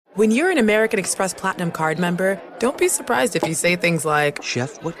When you're an American Express Platinum card member, don't be surprised if you say things like,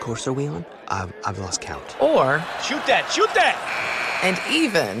 "Chef, what course are we on? I've lost count." Or, Shoot that! And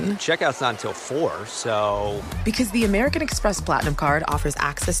even, Checkout's not until 4, so... Because the American Express Platinum Card offers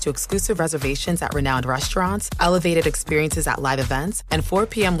access to exclusive reservations at renowned restaurants, elevated experiences at live events, and 4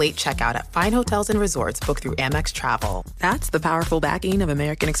 p.m. late checkout at fine hotels and resorts booked through Amex Travel. That's the powerful backing of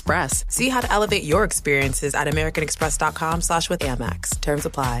American Express. See how to elevate your experiences at americanexpress.com/withAmex. Terms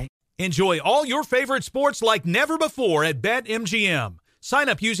apply. Enjoy all your favorite sports like never before at BetMGM. Sign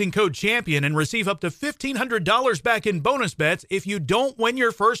up using code CHAMPION and receive up to $1,500 back in bonus bets if you don't win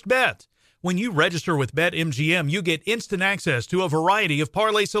your first bet. When you register with BetMGM, you get instant access to a variety of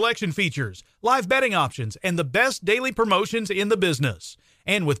parlay selection features, live betting options, and the best daily promotions in the business.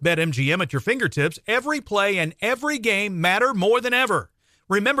 And with BetMGM at your fingertips, every play and every game matter more than ever.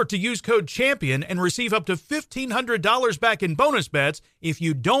 Remember to use code CHAMPION and receive up to $1,500 back in bonus bets if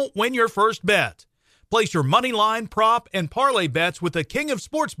you don't win your first bet. Place your money line, prop, and parlay bets with the king of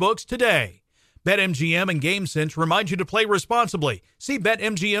sportsbooks today. BetMGM and GameSense remind you to play responsibly. See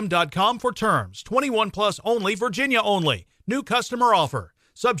BetMGM.com for terms. 21 plus only, Virginia only. New customer offer.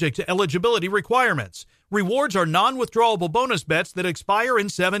 Subject to eligibility requirements. Rewards are non-withdrawable bonus bets that expire in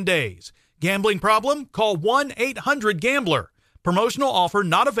 7 days. Gambling problem? Call 1-800-GAMBLER. Promotional offer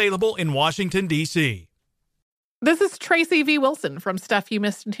not available in Washington, D.C. This is Tracy V. Wilson from Stuff You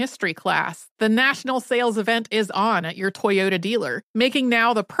Missed in History class. The national sales event is on at your Toyota dealer, making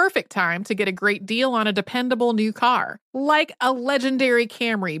now the perfect time to get a great deal on a dependable new car. Like a legendary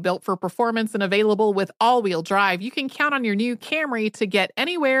Camry built for performance and available with all-wheel drive, you can count on your new Camry to get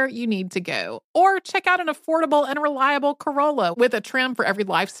anywhere you need to go. Or check out an affordable and reliable Corolla with a trim for every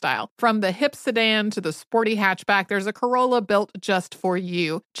lifestyle. From the hip sedan to the sporty hatchback, there's a Corolla built just for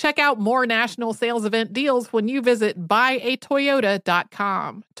you. Check out more national sales event deals when you visit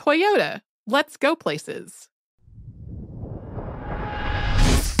buyatoyota.com. Toyota, let's go places.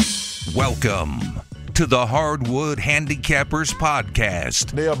 Welcome to the Hardwood Handicappers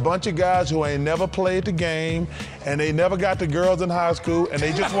Podcast. They're a bunch of guys who ain't never played the game, and they never got the girls in high school, and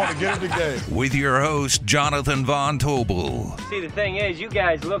they just want to get in the game. With your host, Jonathan Von Tobel. See, the thing is, you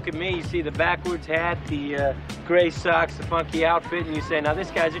guys look at me, you see the backwards hat, the gray socks, the funky outfit, and you say, now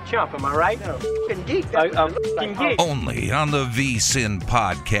this guy's a chump, am I right? No, f***ing geek. I'm f***ing geek. Only on the VSiN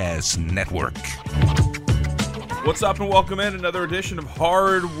Podcast Network. What's up and welcome in another edition of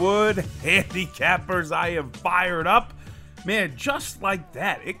Hardwood Handicappers. I am fired up. Man, just like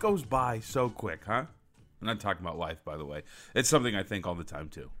that. It goes by so quick, huh? I'm not talking about life, by the way. It's something I think all the time,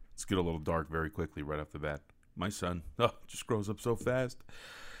 too. Let's get a little dark very quickly right off the bat. My son just grows up so fast.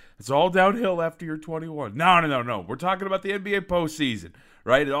 It's all downhill after you're 21. No. We're talking about the NBA postseason,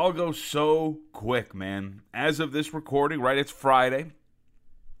 right? It all goes so quick, man. As of this recording, right, it's Friday.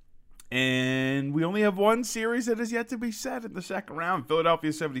 And we only have one series that is yet to be set in the second round.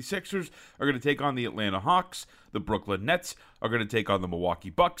 Philadelphia 76ers are going to take on the Atlanta Hawks. The Brooklyn Nets are going to take on the Milwaukee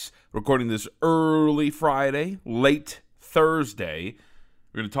Bucks. Recording this early Friday, late Thursday.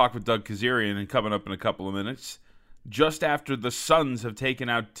 We're going to talk with Doug Kazarian and coming up in a couple of minutes. Just after the Suns have taken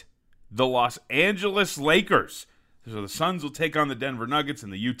out the Los Angeles Lakers. So the Suns will take on the Denver Nuggets,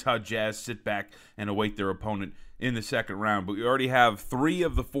 and the Utah Jazz sit back and await their opponent in the second round. But we already have 3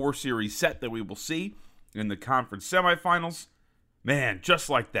 of the 4 series set that we will see in the conference semifinals. Man, just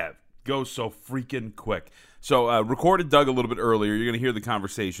like that. Goes so freaking quick. So recorded Doug a little bit earlier. You're going to hear the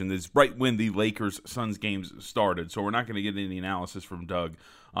conversation. It's right when the Lakers-Suns games started. So we're not going to get any analysis from Doug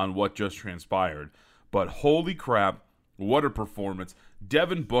on what just transpired. But holy crap, what a performance.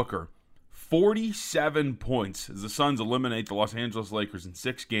 Devin Booker, 47 points as the Suns eliminate the Los Angeles Lakers in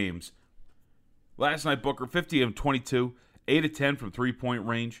 6 games. Last night, Booker, 50 of 22, 8 of 10 from three-point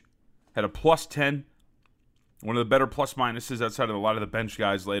range. Had a plus 10, one of the better plus-minuses outside of a lot of the bench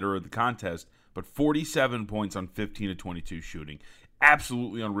guys later in the contest. But 47 points on 15 of 22 shooting.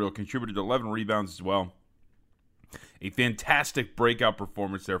 Absolutely unreal. Contributed to 11 rebounds as well. A fantastic breakout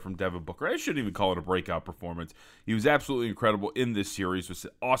performance there from Devin Booker. I shouldn't even call it a breakout performance. He was absolutely incredible in this series. Was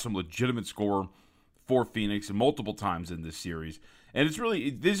an awesome, legitimate scorer for Phoenix and multiple times in this series. And it's really,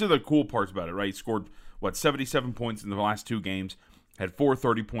 these are the cool parts about it, right? He scored, 77 points in the last 2 games. Had 4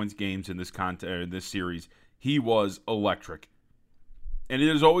 30-point games in this series. He was electric. And it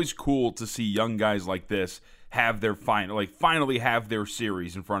is always cool to see young guys like this have their finally have their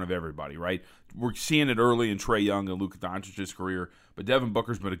series in front of everybody, right? We're seeing it early in Trae Young and Luka Doncic's career, but Devin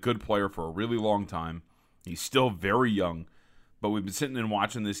Booker's been a good player for a really long time. He's still very young, but we've been sitting and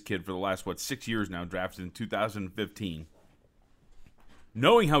watching this kid for the last, 6 years now, drafted in 2015.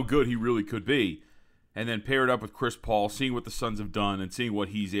 Knowing how good he really could be, and then pair it up with Chris Paul, seeing what the Suns have done and seeing what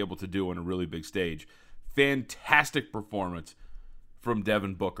he's able to do on a really big stage. Fantastic performance from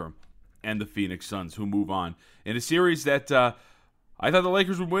Devin Booker and the Phoenix Suns, who move on in a series that I thought the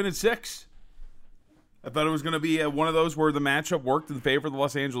Lakers would win in 6. I thought it was going to be one of those where the matchup worked in favor of the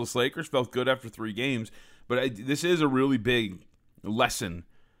Los Angeles Lakers. Felt good after 3 games. But this is a really big lesson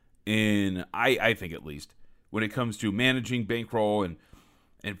in, I think at least, when it comes to managing bankroll and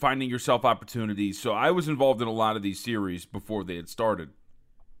finding yourself opportunities. So I was involved in a lot of these series before they had started.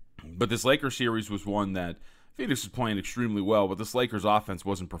 But this Lakers series was one that Phoenix was playing extremely well, but this Lakers offense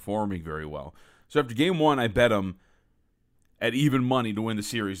wasn't performing very well. So after game 1, I bet them at even money to win the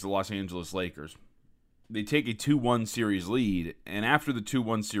series, the Los Angeles Lakers. They take a 2-1 series lead, and after the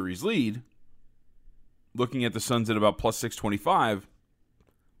 2-1 series lead, looking at the Suns at about plus 625,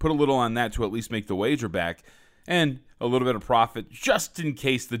 put a little on that to at least make the wager back, and a little bit of profit just in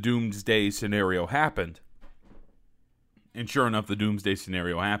case the doomsday scenario happened. And sure enough, the doomsday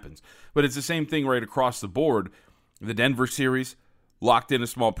scenario happens. But it's the same thing right across the board. The Denver series, locked in a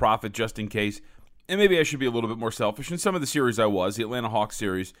small profit just in case. And maybe I should be a little bit more selfish. In some of the series I was, the Atlanta Hawks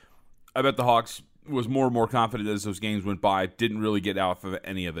series, I bet the Hawks was more and more confident as those games went by. Didn't really get out of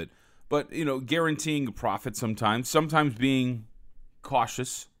any of it. But, guaranteeing a profit sometimes being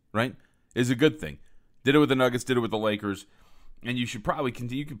cautious, right, is a good thing. Did it with the Nuggets, did it with the Lakers. And you should probably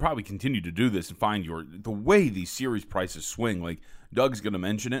continue. You can probably continue to do this and find the way these series prices swing. Like Doug's going to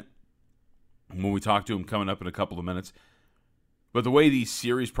mention it when we talk to him coming up in a couple of minutes. But the way these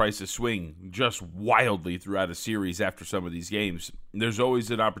series prices swing just wildly throughout a series after some of these games, there's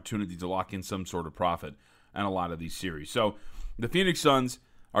always an opportunity to lock in some sort of profit on a lot of these series. So the Phoenix Suns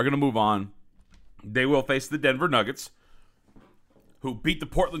are going to move on. They will face the Denver Nuggets, who beat the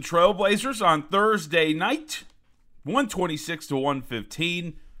Portland Trail Blazers on Thursday night.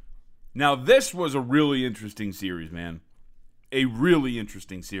 126-115. Now, this was a really interesting series, man. A really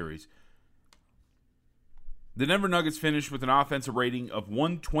interesting series. The Denver Nuggets finished with an offensive rating of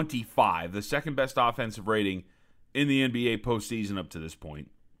 125, the second best offensive rating in the NBA postseason up to this point.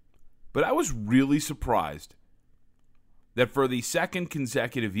 But I was really surprised that for the second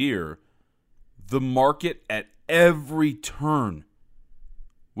consecutive year, the market at every turn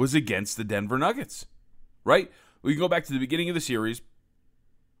was against the Denver Nuggets, right? We can go back to the beginning of the series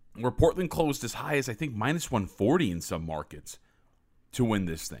where Portland closed as high as, I think, minus 140 in some markets to win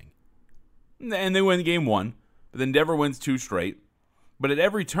this thing. And they win game 1, but then Denver wins 2 straight. But at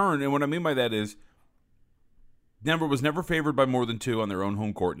every turn, and what I mean by that is Denver was never favored by more than 2 on their own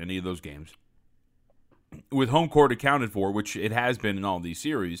home court in any of those games. With home court accounted for, which it has been in all these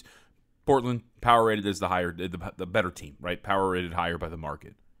series, Portland power rated as the better team, right? Power rated higher by the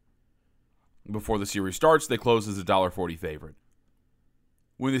market. Before the series starts, they close as a $1.40 favorite.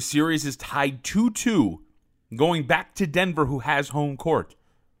 When the series is tied 2-2, going back to Denver, who has home court,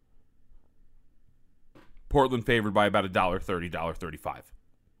 Portland favored by about $1.30, $1.35.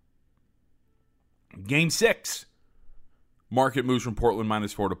 Game 6, market moves from Portland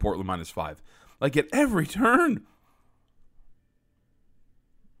 -4 to Portland -5. Like at every turn,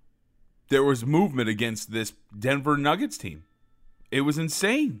 there was movement against this Denver Nuggets team. It was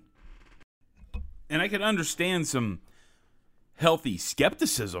insane. And I can understand some healthy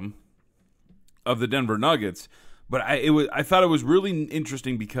skepticism of the Denver Nuggets, but I thought it was really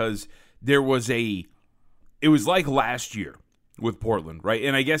interesting because it was like last year with Portland, right?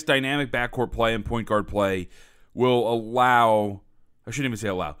 And I guess dynamic backcourt play and point guard play will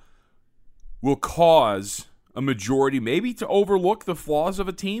will cause a majority maybe to overlook the flaws of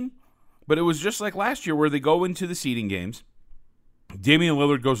a team, but it was just like last year where they go into the seeding games. Damian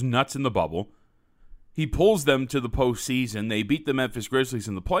Lillard goes nuts in the bubble. He pulls them to the postseason. They beat the Memphis Grizzlies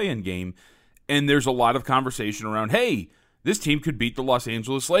in the play-in game, and there's a lot of conversation around, hey, this team could beat the Los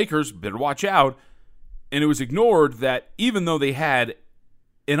Angeles Lakers. Better watch out. And it was ignored that even though they had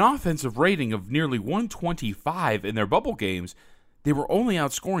an offensive rating of nearly 125 in their bubble games, they were only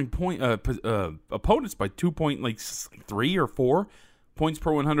outscoring opponents by 3 or 4 points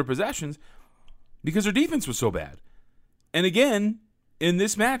per 100 possessions because their defense was so bad. And again, in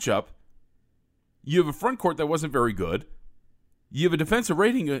this matchup, you have a front court that wasn't very good. You have a defensive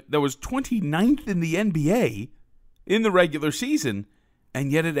rating that was 29th in the NBA in the regular season,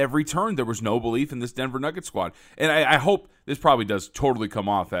 and yet at every turn there was no belief in this Denver Nuggets squad. And I hope this probably does totally come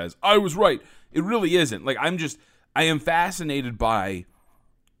off as, I was right. It really isn't. Like, I am fascinated by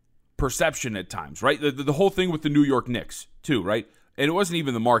perception at times, right? The whole thing with the New York Knicks, too, right? And it wasn't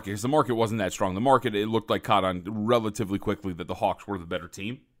even the market, because the market wasn't that strong. The market, it looked like caught on relatively quickly that the Hawks were the better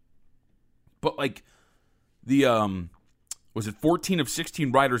team. But, like, was it 14 of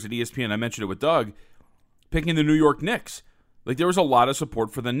 16 writers at ESPN, I mentioned it with Doug, picking the New York Knicks. Like, there was a lot of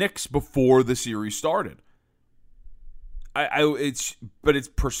support for the Knicks before the series started. But it's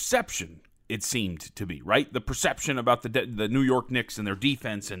perception, it seemed to be, right? The perception about the New York Knicks and their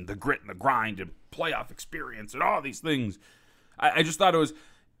defense and the grit and the grind and playoff experience and all these things. I just thought it was,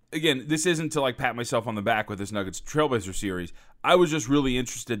 again, this isn't to like pat myself on the back with this Nuggets Trailblazer series. I was just really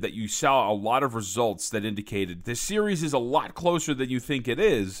interested that you saw a lot of results that indicated this series is a lot closer than you think it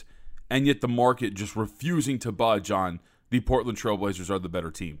is, and yet the market just refusing to budge on the Portland Trailblazers are the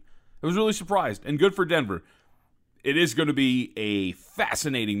better team. I was really surprised, and good for Denver. It is going to be a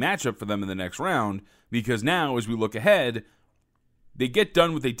fascinating matchup for them in the next round because now, as we look ahead, they get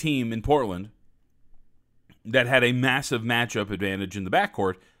done with a team in Portland that had a massive matchup advantage in the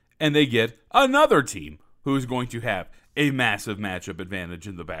backcourt, and they get another team who is going to have a massive matchup advantage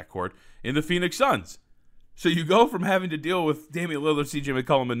in the backcourt in the Phoenix Suns. So you go from having to deal with Damian Lillard, CJ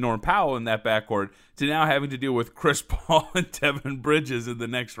McCollum, and Norm Powell in that backcourt to now having to deal with Chris Paul and Devin Bridges in the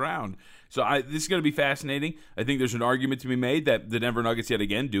next round. So this is going to be fascinating. I think there's an argument to be made that the Denver Nuggets yet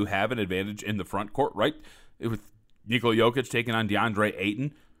again do have an advantage in the front court, right? With Nikola Jokic taking on DeAndre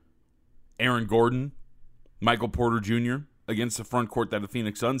Ayton, Aaron Gordon, Michael Porter Jr. against the front court that the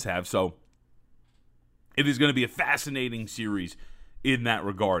Phoenix Suns have. So it is going to be a fascinating series in that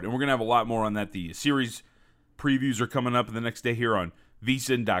regard. And we're going to have a lot more on that. The series previews are coming up in the next day here on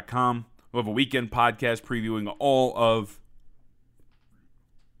vsin.com. We'll have a weekend podcast previewing all of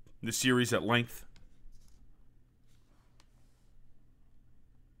the series at length.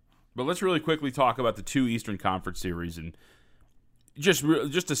 But let's really quickly talk about the two Eastern Conference series and just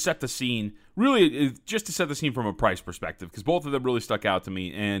to set the scene, really just to set the scene from a price perspective, because both of them really stuck out to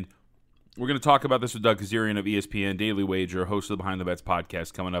me. And we're going to talk about this with Doug Kazarian of ESPN Daily Wager, host of the Behind the Bets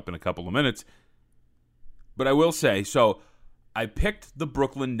podcast, coming up in a couple of minutes. But I will say, so I picked the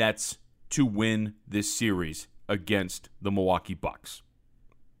Brooklyn Nets to win this series against the Milwaukee Bucks.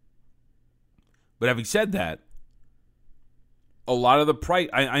 But having said that, a lot of the price,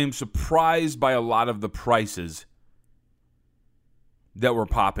 I am surprised by a lot of the prices that were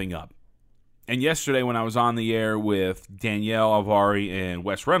popping up. And yesterday when I was on the air with Danielle Alvari and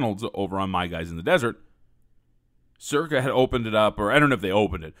Wes Reynolds over on My Guys in the Desert, Circa had opened it up, or I don't know if they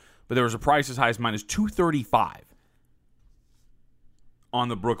opened it, but there was a price as high as minus 235 on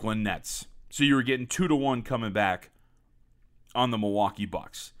the Brooklyn Nets. So you were getting 2-1 coming back on the Milwaukee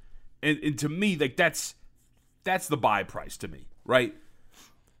Bucks. And to me, like that's the buy price to me, right?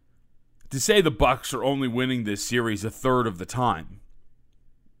 To say the Bucks are only winning this series a third of the time,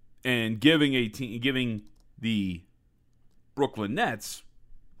 and giving the Brooklyn Nets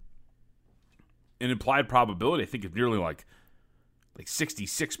an implied probability, I think of nearly like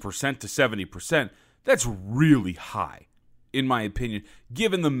 66% to 70%. That's really high, in my opinion,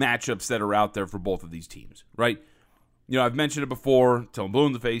 given the matchups that are out there for both of these teams, right? You know, I've mentioned it before, till I'm blue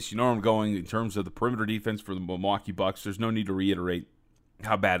in the face. You know where I'm going in terms of the perimeter defense for the Milwaukee Bucks. There's no need to reiterate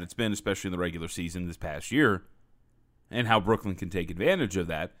how bad it's been, especially in the regular season this past year, and how Brooklyn can take advantage of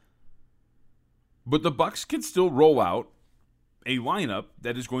that. But the Bucks can still roll out a lineup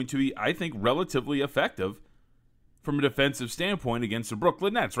that is going to be, I think, relatively effective from a defensive standpoint against the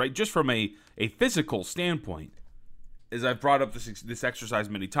Brooklyn Nets, right? Just from a physical standpoint, as I've brought up this exercise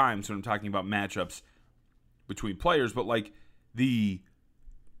many times when I'm talking about matchups between players, but like the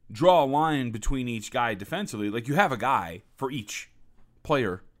draw a line between each guy defensively, like you have a guy for each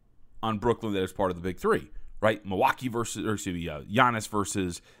player on Brooklyn that is part of the big three, right? Milwaukee Giannis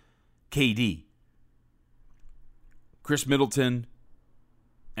versus KD, Chris Middleton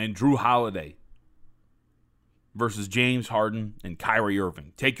and Drew Holiday versus James Harden and Kyrie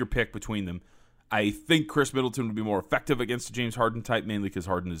Irving. Take your pick between them. I think Chris Middleton would be more effective against the James Harden type, mainly because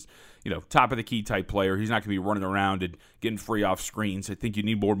Harden is, top of the key type player. He's not going to be running around and getting free off screens. I think you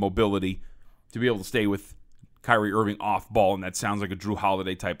need more mobility to be able to stay with Kyrie Irving off ball, and that sounds like a Drew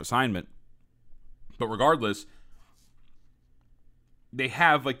Holiday type assignment. But regardless, they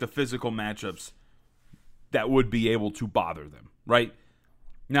have like the physical matchups that would be able to bother them, right?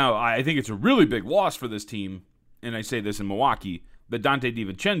 Now, I think it's a really big loss for this team, and I say this in Milwaukee, that Donte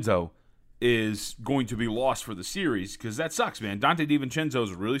DiVincenzo is going to be lost for the series, because that sucks, man. Donte DiVincenzo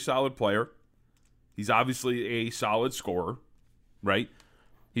is a really solid player. He's obviously a solid scorer, right?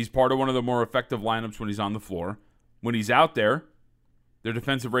 He's part of one of the more effective lineups when he's on the floor. When he's out there, their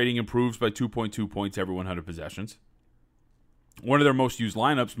defensive rating improves by 2.2 points every 100 possessions. One of their most used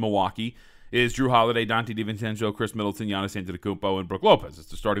lineups, Milwaukee, is Drew Holiday, Donte DiVincenzo, Chris Middleton, Giannis Antetokounmpo, and Brook Lopez. It's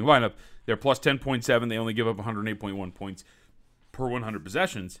the starting lineup. They're plus 10.7. They only give up 108.1 points per 100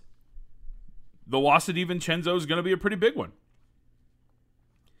 possessions. The loss of DiVincenzo is going to be a pretty big one.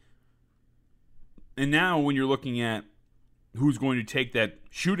 And now when you're looking at who's going to take that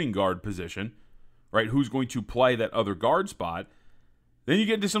shooting guard position, right, who's going to play that other guard spot, then you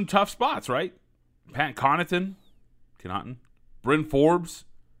get into some tough spots, right? Pat Connaughton, Bryn Forbes,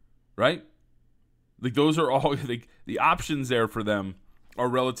 right? Like those are all the options there for them are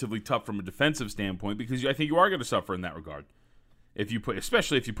relatively tough from a defensive standpoint because I think you are going to suffer in that regard.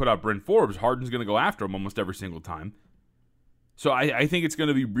 Especially if you put out Bryn Forbes, Harden's going to go after him almost every single time. So I think it's going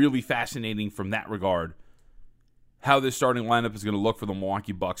to be really fascinating from that regard how this starting lineup is going to look for the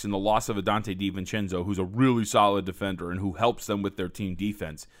Milwaukee Bucks and the loss of Donte DiVincenzo, who's a really solid defender and who helps them with their team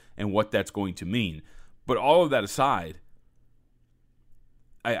defense and what that's going to mean. But all of that aside,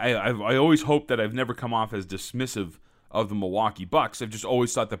 I always hope that I've never come off as dismissive of the Milwaukee Bucks. I've just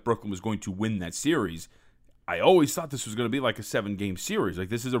always thought that Brooklyn was going to win that series. I always thought this was going to be like a 7-game series. Like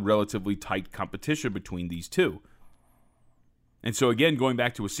this is a relatively tight competition between these two. And so again, going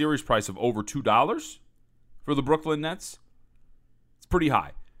back to a series price of over $2 for the Brooklyn Nets, it's pretty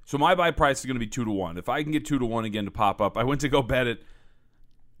high. So my buy price is going to be 2-1. If I can get 2-1 again to pop up, I went to go bet it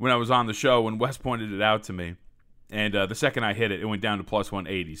when I was on the show when Wes pointed it out to me. And the second I hit it, it went down to plus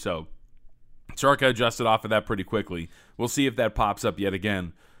 180. So Sarka adjusted off of that pretty quickly. We'll see if that pops up yet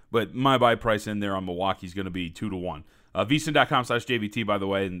again. But my buy price in there on Milwaukee is going to be 2-1. VSiN.com/JVT, by the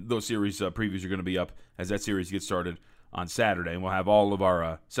way, and those series previews are going to be up as that series gets started on Saturday. And we'll have all of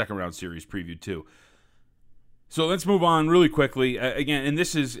our second round series previewed too. So let's move on really quickly. Again, and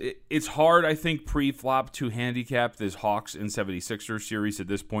it's hard, I think, pre-flop to handicap this Hawks and 76ers series at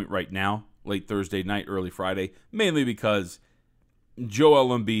this point right now. Late Thursday night, early Friday, mainly because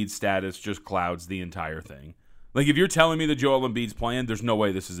Joel Embiid's status just clouds the entire thing. Like, if you're telling me that Joel Embiid's playing, there's no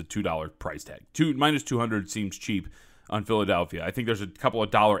way this is a $2 price tag. Minus 200 seems cheap on Philadelphia. I think there's a couple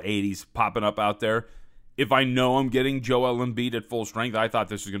of $1.80s popping up out there. If I know I'm getting Joel Embiid at full strength, I thought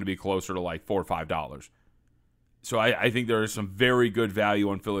this was going to be closer to like $4 or $5. So I think there is some very good value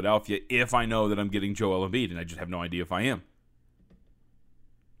on Philadelphia if I know that I'm getting Joel Embiid, and I just have no idea if I am.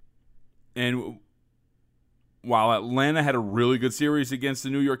 And while Atlanta had a really good series against the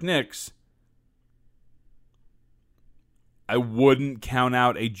New York Knicks, I wouldn't count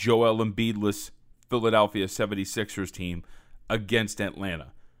out a Joel Embiid-less Philadelphia 76ers team against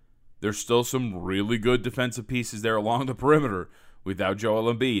Atlanta. There's still some really good defensive pieces there along the perimeter without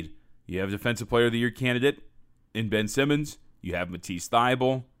Joel Embiid. You have Defensive Player of the Year candidate in Ben Simmons. You have Matisse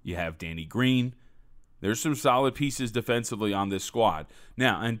Thybulle. You have Danny Green. There's some solid pieces defensively on this squad.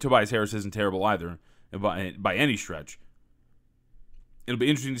 Now, and Tobias Harris isn't terrible either by any stretch. It'll be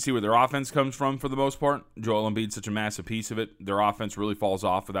interesting to see where their offense comes from for the most part. Joel Embiid's such a massive piece of it. Their offense really falls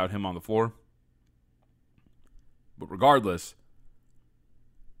off without him on the floor. But regardless,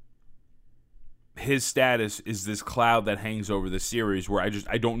 his status is this cloud that hangs over this series where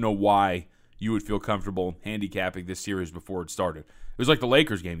I don't know why you would feel comfortable handicapping this series before it started. It was like the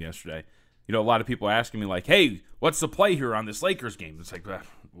Lakers game yesterday. You know, a lot of people are asking me like, hey, what's the play here on this Lakers game? It's like,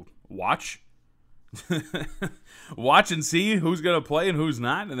 watch. Watch and see who's going to play and who's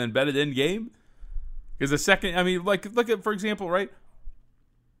not, and then bet it in game. Because the second, I mean, like, look at, for example, right?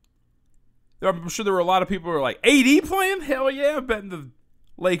 I'm sure there were a lot of people who were like, AD playing? Hell yeah, I'm betting the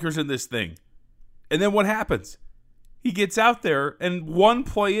Lakers in this thing. And then what happens? He gets out there, and one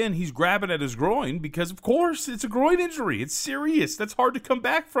play in, he's grabbing at his groin because, of course, it's a groin injury. It's serious. That's hard to come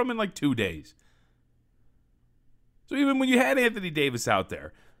back from in like 2 days. So even when you had Anthony Davis out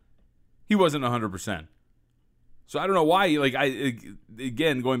there, he wasn't 100%. So I don't know why.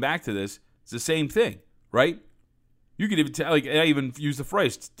 Again, going back to this, it's the same thing, right? You could even tell. Like, I even use the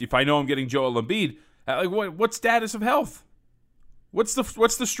phrase, if I know I'm getting Joel Embiid, what status of health? What's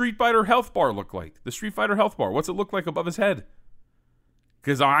the Street Fighter health bar look like? The Street Fighter health bar. What's it look like above his head?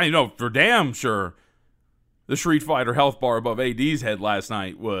 Because I know for damn sure the Street Fighter health bar above AD's head last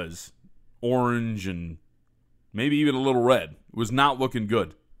night was orange and maybe even a little red. It was not looking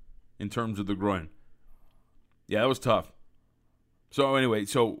good in terms of the groin. Yeah, that was tough. So anyway,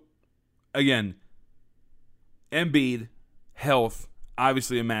 again, Embiid, health,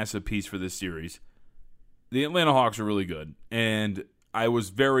 obviously a massive piece for this series. The Atlanta Hawks are really good, and I was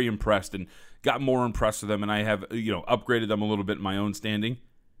very impressed and got more impressed with them, and I have, upgraded them a little bit in my own standing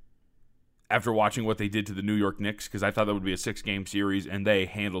after watching what they did to the New York Knicks, because I thought that would be a 6-game series, and they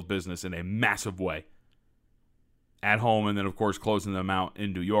handled business in a massive way at home, and then, of course, closing them out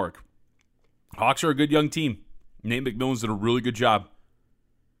in New York. Hawks are a good young team. Nate McMillan's did a really good job.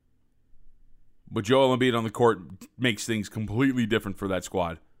 But Joel Embiid on the court makes things completely different for that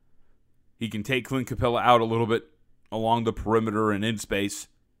squad. He can take Clint Capella out a little bit along the perimeter and in space.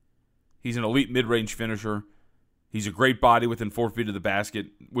 He's an elite mid-range finisher. He's a great body within 4 feet of the basket,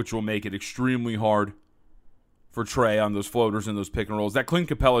 which will make it extremely hard for Trae on those floaters and those pick and rolls. That Clint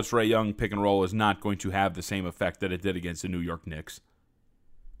Capella, Trae Young pick and roll is not going to have the same effect that it did against the New York Knicks.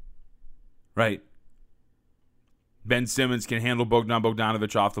 Right? Ben Simmons can handle Bogdan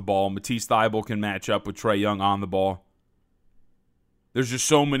Bogdanovic off the ball. Matisse Thybulle can match up with Trae Young on the ball. There's just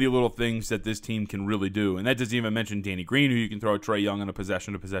so many little things that this team can really do. And that doesn't even mention Danny Green, who you can throw at Trae Young on a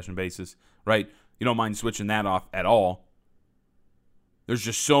possession-to-possession basis, right? You don't mind switching that off at all. There's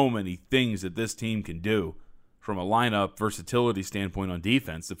just so many things that this team can do from a lineup versatility standpoint on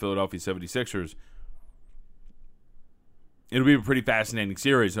defense, the Philadelphia 76ers. It'll be a pretty fascinating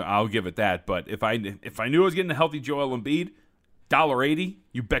series, I'll give it that. But if I knew I was getting a healthy Joel Embiid, $1.80,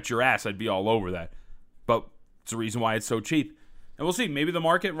 you bet your ass I'd be all over that. But it's the reason why it's so cheap. And we'll see. Maybe the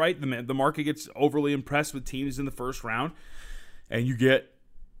market, right? The market gets overly impressed with teams in the first round, and you get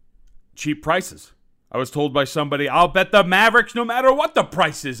cheap prices. I was told by somebody, I'll bet the Mavericks no matter what the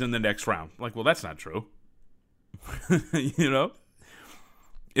price is in the next round. Like, well, that's not true. You know?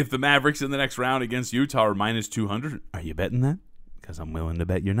 If the Mavericks in the next round against Utah are minus 200, are you betting that? Because I'm willing to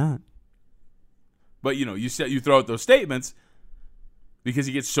bet you're not. But, you know, you throw out those statements because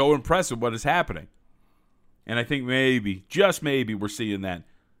you get so impressed with what is happening. And I think maybe, just maybe, we're seeing that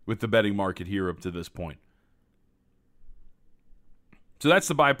with the betting market here up to this point. So that's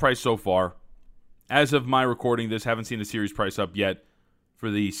the buy price so far. As of my recording this, haven't seen a series price up yet for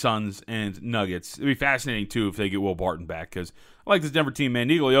the Suns and Nuggets. It'd be fascinating, too, if they get Will Barton back, because I like this Denver team, man.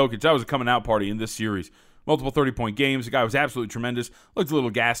 Nikola Jokic, that was a coming-out party in this series. Multiple 30-point games. The guy was absolutely tremendous. Looked a little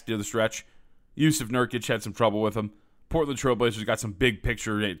gassed near the stretch. Yusuf Nurkic had some trouble with him. Portland Trailblazers got some big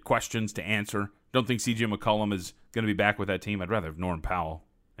picture questions to answer. Don't think C.J. McCollum is going to be back with that team. I'd rather have Norm Powell,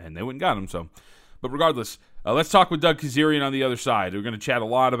 and they wouldn't got him. So, but regardless, let's talk with Doug Kezirian on the other side. We're going to chat a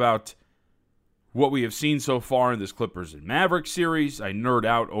lot about what we have seen so far in this Clippers and Mavericks series. I nerd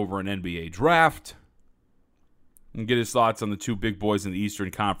out over an NBA draft and get his thoughts on the two big boys in the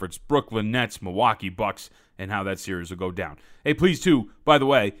Eastern Conference, Brooklyn Nets, Milwaukee Bucks, and how that series will go down. Hey, please, too, by the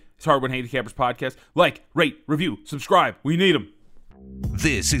way, it's Hardwood Handicappers Podcast. Like, rate, review, subscribe. We need them.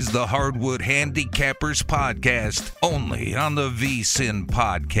 This is the Hardwood Handicappers Podcast, only on the VSiN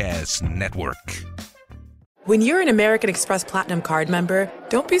Podcast Network. When you're an American Express Platinum Card member,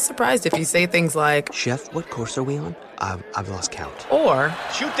 don't be surprised if you say things like, Chef, what course are we on? I've lost count. or,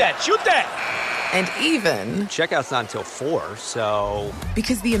 Shoot that! and even, Checkout's not until 4, so...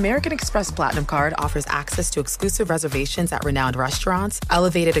 because the American Express Platinum Card offers access to exclusive reservations at renowned restaurants,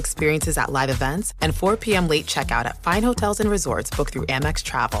 elevated experiences at live events, and 4 p.m. late checkout at fine hotels and resorts booked through Amex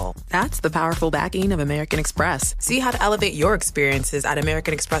Travel. That's the powerful backing of American Express. See how to elevate your experiences at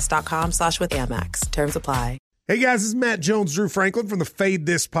americanexpress.com/withAmex. Terms apply. Hey guys, this is Matt Jones, Drew Franklin from the Fade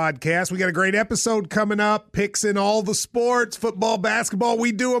This podcast. We got a great episode coming up, picks in all the sports, football, basketball,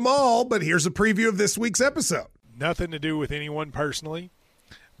 we do them all, but here's a preview of this week's episode. Nothing to do with anyone personally,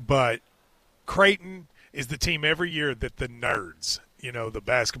 but Creighton is the team every year that the nerds, the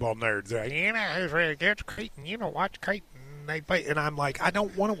basketball nerds, they're like, who's really good to Creighton? Watch Creighton. They play. And I'm like, I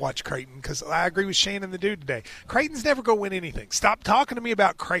don't want to watch Creighton because I agree with Shannon the dude today. Creighton's never going to win anything. Stop talking to me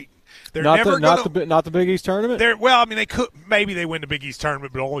about Creighton. They're not never not the Big East tournament. They could maybe they win the Big East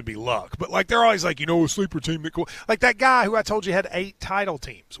tournament, but it'll only be luck. But they're always like, a sleeper team that like that guy who I told you had 8 title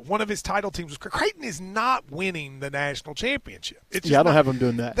teams. One of his title teams was Creighton is not winning the national championship. I don't have them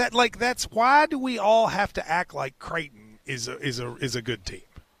doing that. That's why do we all have to act like Creighton is a good team?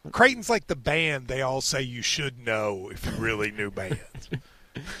 Creighton's like the band they all say you should know if you really knew bands.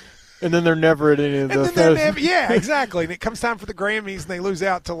 And then they're never at any of the yeah, exactly. And it comes time for the Grammys, and they lose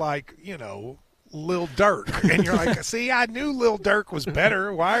out to, Lil Durk. And you're like, see, I knew Lil Durk was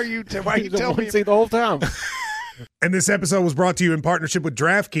better. Why are you telling me? The whole time. And this episode was brought to you in partnership with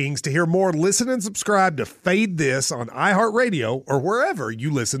DraftKings. To hear more, listen and subscribe to Fade This on iHeartRadio or wherever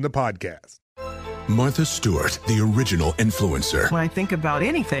you listen to podcasts. Martha Stewart, the original influencer. When I think about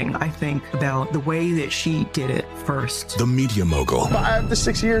anything, I think about the way that she did it first. The media mogul. 5 to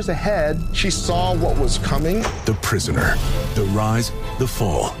 6 years ahead, she saw what was coming. The prisoner. The rise, the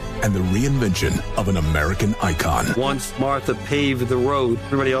fall, and the reinvention of an American icon. Once Martha paved the road,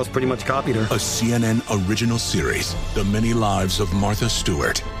 everybody else pretty much copied her. A CNN original series, The Many Lives of Martha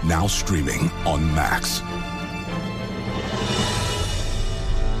Stewart, now streaming on Max.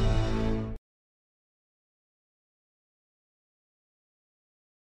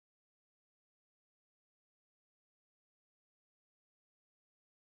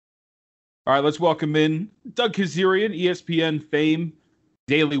 All right, let's welcome in Doug Kezirian, ESPN fame,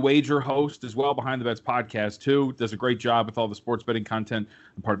 Daily Wager host as well, Behind the Bets podcast too. Does a great job with all the sports betting content.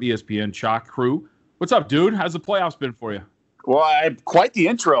 I'm part of ESPN Chalk crew. What's up, dude? How's the playoffs been for you? Well, quite the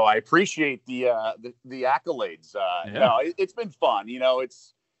intro. I appreciate the accolades. No, it's been fun.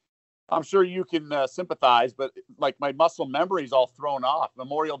 I'm sure you can sympathize, but like my muscle memory is all thrown off.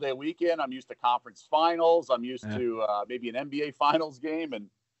 Memorial Day weekend, I'm used to conference finals. I'm used to maybe an NBA finals game, and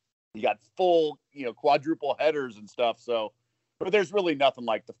you got full, quadruple headers and stuff. So, but there's really nothing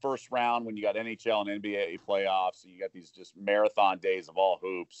like the first round when you got NHL and NBA playoffs. And you got these just marathon days of all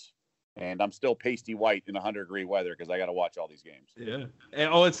hoops. And I'm still pasty white in 100-degree weather because I got to watch all these games. Yeah.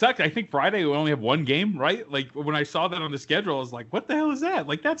 And, it sucked. I think Friday we only have one game, right? Like when I saw that on the schedule, I was like, what the hell is that?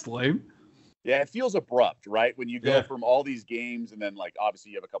 Like, that's lame. Yeah, it feels abrupt, right? When you go from all these games and then, like,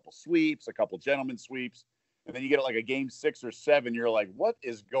 obviously you have a couple sweeps, a couple gentlemen sweeps, and then you get like a game 6 or 7. You're like, what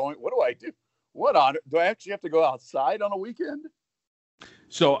do I do? Do I actually have to go outside on a weekend?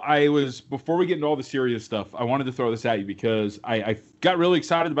 So before we get into all the serious stuff, I wanted to throw this at you because I got really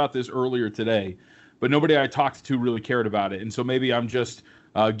excited about this earlier today, but nobody I talked to really cared about it. And so maybe I'm just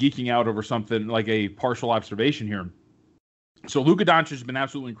geeking out over something like a partial observation here. So Luka Doncic has been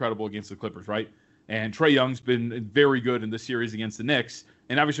absolutely incredible against the Clippers, right? And Trae Young's been very good in the series against the Knicks.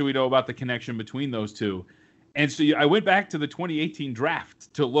 And obviously we know about the connection between those two. And so I went back to the 2018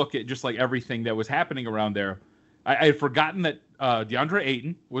 draft to look at just like everything that was happening around there. I had forgotten that DeAndre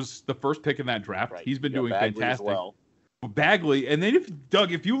Ayton was the first pick in that draft. Right. He's been doing Bagley fantastic. As well. Bagley. And then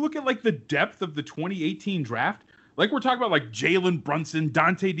if you look at like the depth of the 2018 draft, like we're talking about like Jalen Brunson,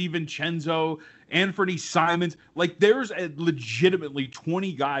 Dante DiVincenzo, Anthony Simons, like there's legitimately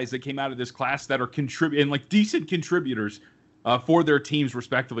 20 guys that came out of this class that are contributing, like decent contributors for their teams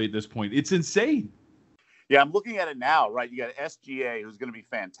respectively at this point. It's insane. Yeah, I'm looking at it now, right? You got SGA, who's going to be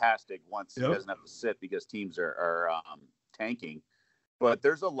fantastic once he doesn't have to sit because teams are tanking. But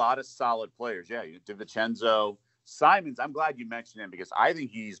there's a lot of solid players. Yeah, DiVincenzo, Simons. I'm glad you mentioned him because I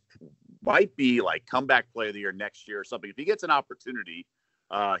think might be like comeback player of the year next year or something. If he gets an opportunity,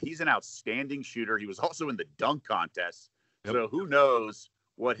 he's an outstanding shooter. He was also in the dunk contest. Yep. So who knows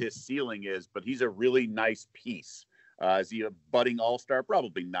what his ceiling is, but he's a really nice piece. Is he a budding all-star?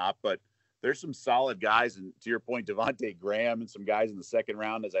 Probably not, but there's some solid guys, and to your point, Devontae Graham and some guys in the second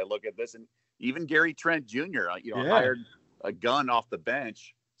round as I look at this, and even Gary Trent Jr., hired a gun off the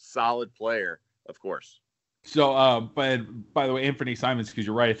bench, solid player, of course. So, but by the way, Anthony Simons, because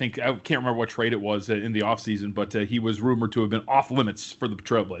you're right, I can't remember what trade it was in the offseason, but he was rumored to have been off limits for the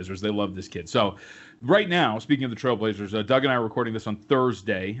Trailblazers. They love this kid. So right now, speaking of the Trailblazers, Doug and I are recording this on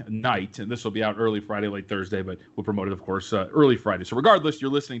Thursday night, and this will be out early Friday, late Thursday, but we'll promote it, of course, early Friday. So regardless,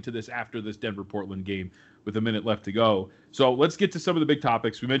 you're listening to this after this Denver-Portland game with a minute left to go. So let's get to some of the big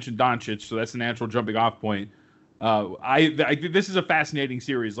topics. We mentioned Doncic, so that's the natural jumping off point. I think this is a fascinating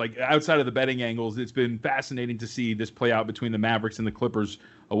series. Like outside of the betting angles, it's been fascinating to see this play out between the Mavericks and the Clippers.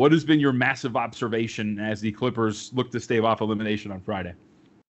 What has been your massive observation as the Clippers look to stave off elimination on Friday?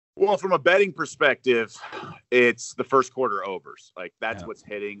 Well, from a betting perspective, it's the first quarter overs. Like that's what's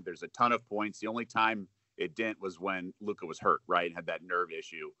hitting. There's a ton of points. The only time it didn't was when Luka was hurt, right? And had that nerve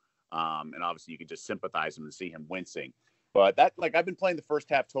issue. And obviously you could just sympathize him and see him wincing. But I've been playing the first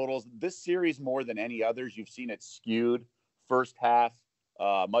half totals. This series more than any others, you've seen it skewed first half,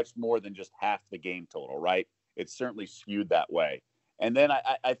 much more than just half the game total, right? It's certainly skewed that way. And then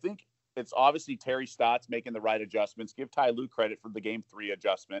I think it's obviously Terry Stotts making the right adjustments. Give Ty Lue credit for the game 3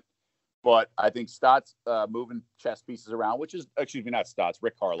 adjustment. But I think Stotts moving chess pieces around, which is, not Stotts,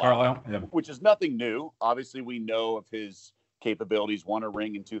 Rick Carlisle, which is nothing new. Obviously, we know of his capabilities. Won a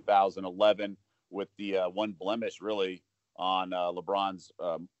ring in 2011 with the one blemish, really, on LeBron's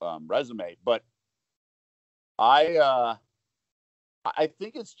resume. But I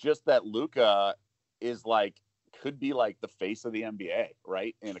think it's just that Luka could be like the face of the NBA,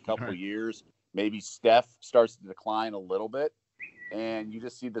 right? In a couple of years, maybe Steph starts to decline a little bit. And you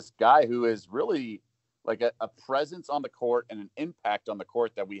just see this guy who is really like a presence on the court and an impact on the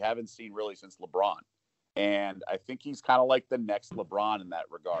court that we haven't seen really since LeBron. And I think he's kind of like the next LeBron in that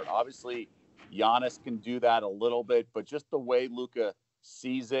regard. Obviously, Giannis can do that a little bit, but just the way Luka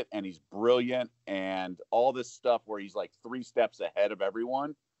sees it, and he's brilliant, and all this stuff where he's like 3 steps ahead of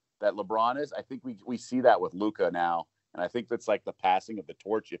everyone that LeBron is, I think we see that with Luka now. And I think that's like the passing of the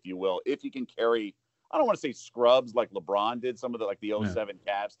torch, if you will. If you can carry, I don't want to say scrubs like LeBron did, some of the 07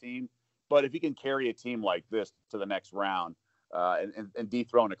 Cavs team, but if he can carry a team like this to the next round and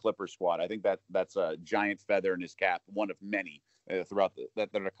dethrone a Clippers squad, I think that's a giant feather in his cap, one of many throughout that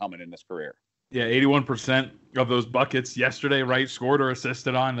are coming in his career. Yeah, 81% of those buckets yesterday, right, scored or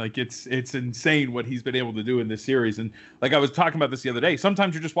assisted on. Like, it's insane what he's been able to do in this series. And like I was talking about this the other day,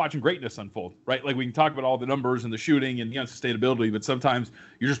 sometimes you're just watching greatness unfold, right? Like, we can talk about all the numbers and the shooting and the unsustainability, but sometimes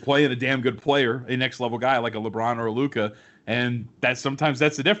you're just playing a damn good player, a next level guy like a LeBron or a Luka. And sometimes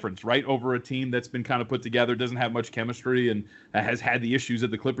that's the difference, right? Over a team that's been kind of put together, doesn't have much chemistry, and has had the issues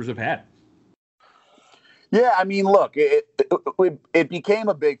that the Clippers have had. Yeah, I mean, look, it became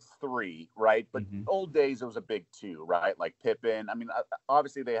a big three, right? But old days, it was a big two, right? Like Pippen. I mean,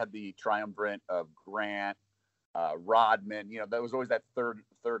 obviously they had the triumvirate of Grant, Rodman. You know, there was always that third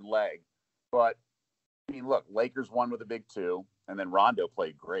leg. But I mean, look, Lakers won with a big two, and then Rondo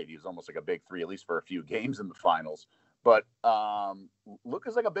played great. He was almost like a big three, at least for a few games in the finals. But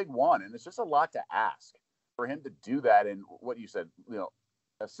Luka's like a big one, and it's just a lot to ask for him to do that. And what you said, you know,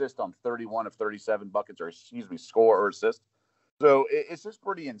 assist on 31 of 37 buckets, or score or assist. So it's just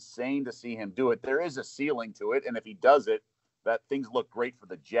pretty insane to see him do it. There is a ceiling to it, and if he does it, that things look great for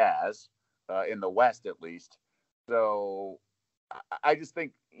the Jazz in the West at least. So I just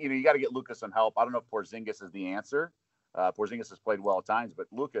think, you know, you got to get Luka some help. I don't know if Porzingis is the answer. Porzingis has played well at times, but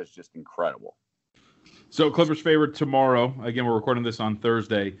Luka is just incredible. So Clippers favorite tomorrow. Again, we're recording this on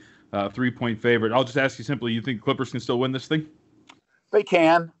Thursday. 3-point favorite. I'll just ask you simply, you think Clippers can still win this thing? They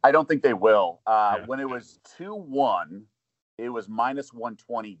can. I don't think they will. When it was 2-1, it was minus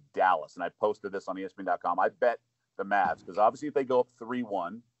 120 Dallas. And I posted this on ESPN.com. I bet the Mavs, because obviously if they go up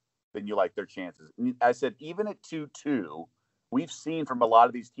 3-1, then you like their chances. And I said, even at 2-2, we've seen from a lot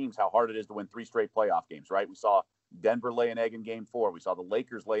of these teams how hard it is to win 3 straight playoff games, right? We saw Denver lay an egg in Game 4. We saw the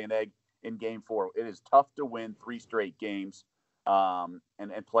Lakers lay an egg in Game 4. It is tough to win 3 straight games and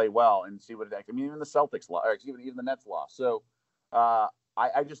play well and see what it – I mean, even the Celtics lost, or even the Nets lost. So,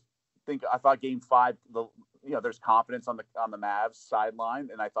 I just think I thought Game 5, there's confidence on the Mavs sideline,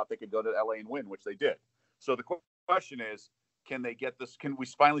 and I thought they could go to LA and win, which they did. So the question is, can they get this? Can we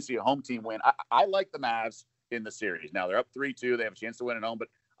finally see a home team win? I like the Mavs in the series. Now they're up 3-2; they have a chance to win at home, but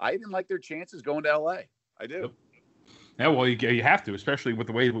I even like their chances going to LA. I do. Yep. Yeah, well, you have to, especially with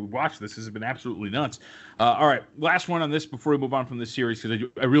the way we watch this. This has been absolutely nuts. All right, last one on this before we move on from this series, because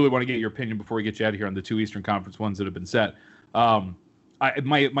I really want to get your opinion before we get you out of here on the 2 Eastern Conference ones that have been set.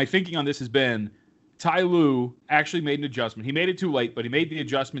 My thinking on this has been Ty Lue actually made an adjustment. He made it too late, but he made the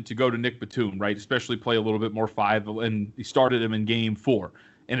adjustment to go to Nick Batum, right? Especially play a little bit more 5, and he started him in Game 4,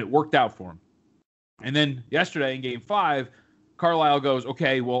 and it worked out for him. And then yesterday in Game 5, Carlisle goes,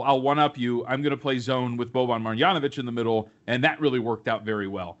 okay, well, I'll one-up you. I'm going to play zone with Boban Marjanovic in the middle, and that really worked out very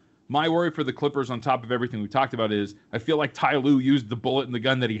well. My worry for the Clippers, on top of everything we talked about, is I feel like Ty Lue used the bullet in the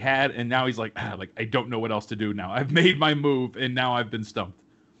gun that he had, and now he's like, I don't know what else to do now. I've made my move, and now I've been stumped.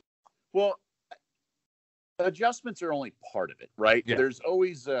 Well, adjustments are only part of it, right? Yeah. There's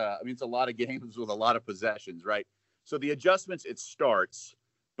always, it's a lot of games with a lot of possessions, right? So the adjustments, it starts.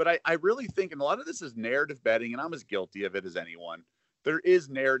 But I really think, and a lot of this is narrative betting, and I'm as guilty of it as anyone. There is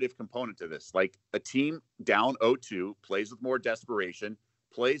narrative component to this. Like a team down 0-2 plays with more desperation,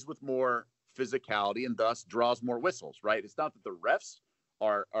 plays with more physicality, and thus draws more whistles, right? It's not that the refs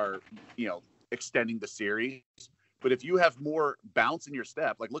are extending the series, but if you have more bounce in your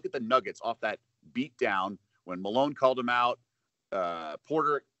step, like look at the Nuggets off that beat down when Malone called them out,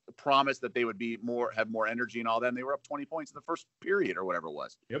 Porter promised that they would have more energy and all that, and they were up 20 points in the first period or whatever it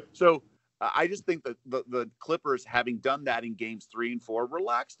was. Yep. So I just think that the Clippers, having done that in Games 3 and 4,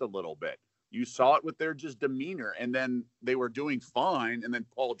 relaxed a little bit. You saw it with their just demeanor, and then they were doing fine, and then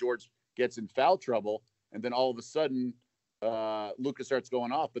Paul George gets in foul trouble, and then all of a sudden Luka starts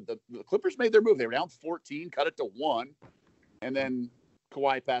going off. But the Clippers made their move. They were down 14, cut it to 1, and then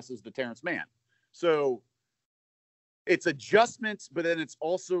Kawhi passes to Terrence Mann. So it's adjustments, but then it's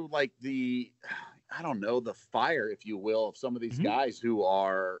also like the fire, if you will, of some of these guys who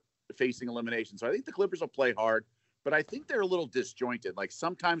are facing elimination. So I think the Clippers will play hard, but I think they're a little disjointed. Like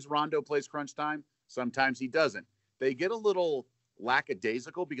sometimes Rondo plays crunch time, sometimes he doesn't. They get a little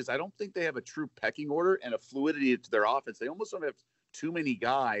lackadaisical because I don't think they have a true pecking order and a fluidity to their offense. They almost don't have too many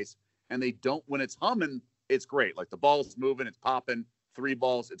guys, and they don't, when it's humming, it's great. Like the ball's moving, it's popping. 3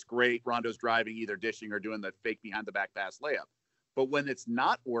 balls, it's great. Rondo's driving, either dishing or doing the fake behind the back pass layup. But when it's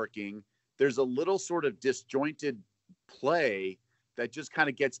not working, there's a little sort of disjointed play that just kind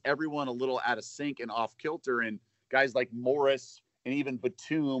of gets everyone a little out of sync and off kilter. And guys like Morris and even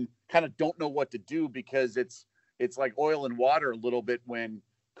Batum kind of don't know what to do because it's like oil and water a little bit when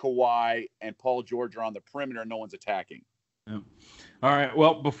Kawhi and Paul George are on the perimeter and no one's attacking. Yeah. All right.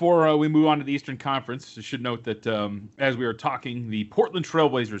 Well, before we move on to the Eastern Conference, I should note that as we are talking, the Portland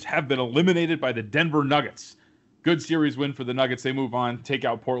Trailblazers have been eliminated by the Denver Nuggets. Good series win for the Nuggets. They move on, take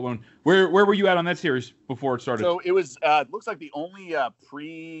out Portland. Where were you at on that series before it started? So it was looks like the only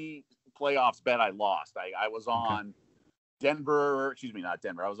pre-playoffs bet I lost. I was on Denver. Excuse me, not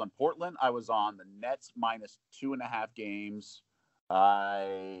Denver. I was on Portland. I was on the Nets minus 2.5 games.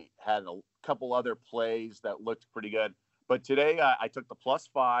 I had a couple other plays that looked pretty good. But today I took the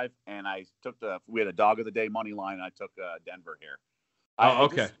 +5, and I took we had a dog of the day money line, and I took Denver here.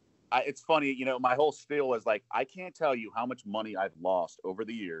 Okay. It's funny, my whole spiel was like, I can't tell you how much money I've lost over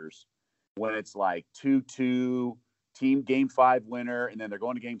the years when it's like 2-2, team game 5 winner, and then they're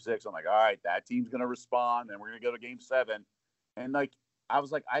going to game 6. I'm like, all right, that team's going to respond, and we're going to go to game 7. And like, I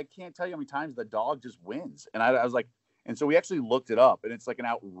was like, I can't tell you how many times the dog just wins. And I was like, and so we actually looked it up, and it's like an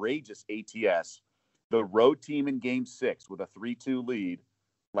outrageous ATS. The road team in game 6 with a 3-2 lead,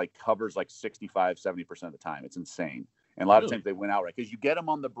 like covers like 65-70% of the time. It's insane. And a lot of times they win outright because you get them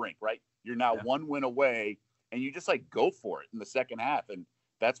on the brink, right? You're now 1 win away, and you just like go for it in the second half. And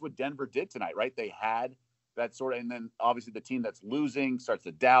that's what Denver did tonight, right? They had that sort of, and then obviously the team that's losing starts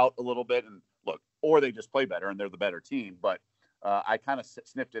to doubt a little bit. And look, or they just play better and they're the better team. But I kind of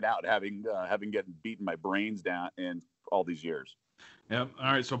sniffed it out, having gotten beaten my brains down in all these years. Yep.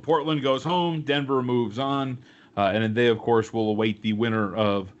 All right. So Portland goes home. Denver moves on. And then they, of course, will await the winner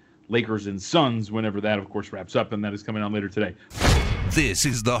of Lakers and Suns whenever that, of course, wraps up. And that is coming on later today. This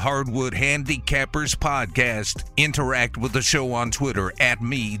is the Hardwood Handicappers Podcast. Interact with the show on Twitter at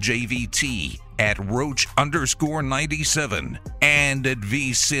MeJVT, at Roach_97, and at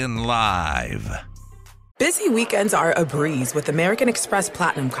VSIN Live. Busy weekends are a breeze with American Express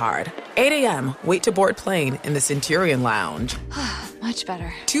Platinum Card. 8 a.m., wait to board plane in the Centurion Lounge. Much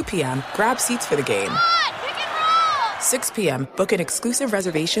better. 2 p.m., grab seats for the game. 6 p.m., book an exclusive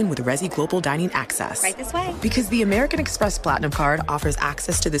reservation with Resi Global Dining Access. Right this way. Because the American Express Platinum Card offers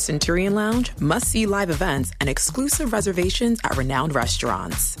access to the Centurion Lounge, must-see live events, and exclusive reservations at renowned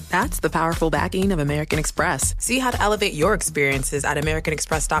restaurants. That's the powerful backing of American Express. See how to elevate your experiences at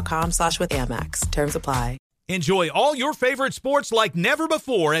americanexpress.com/withAmex. Terms apply. Enjoy all your favorite sports like never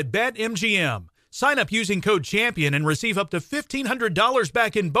before at BetMGM. Sign up using code CHAMPION and receive up to $1,500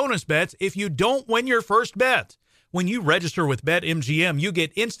 back in bonus bets if you don't win your first bet. When you register with BetMGM, you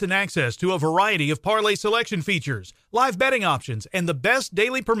get instant access to a variety of parlay selection features, live betting options, and the best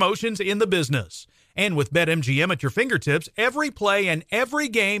daily promotions in the business. And with BetMGM at your fingertips, every play and every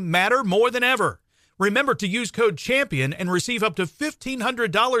game matter more than ever. Remember to use code CHAMPION and receive up to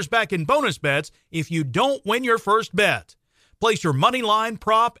 $1,500 back in bonus bets if you don't win your first bet. Place your money line,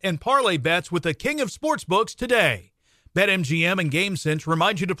 prop, and parlay bets with the king of sportsbooks today. BetMGM and GameSense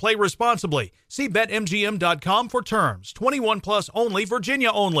remind you to play responsibly. See BetMGM.com for terms. 21 plus only, Virginia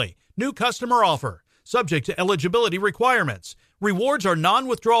only. New customer offer. Subject to eligibility requirements. Rewards are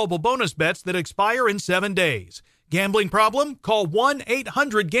non-withdrawable bonus bets that expire in 7 days. Gambling problem? Call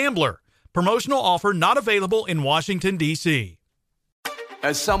 1-800-GAMBLER. Promotional offer not available in Washington, D.C.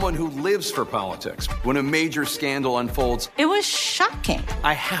 As someone who lives for politics, when a major scandal unfolds, It was shocking.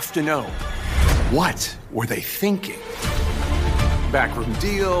 I have to know, what were they thinking? Backroom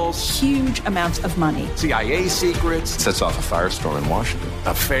deals, Huge amounts of money. CIA secrets, Sets off a firestorm in Washington.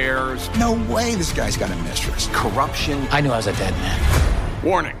 affairs, No way this guy's got a mistress. corruption. I knew I was a dead man.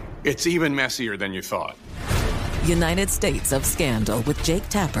 Warning, it's even messier than you thought. United States of Scandal with Jake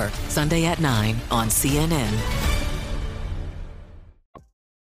Tapper, Sunday at 9 on CNN.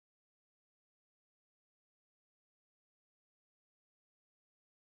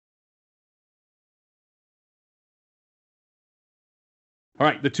 All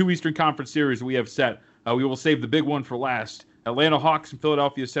right, the 2 Eastern Conference series we have set. We will save the big one for last. Atlanta Hawks and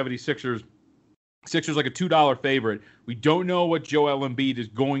Philadelphia 76ers. Sixers like a $2 favorite. We don't know what Joel Embiid is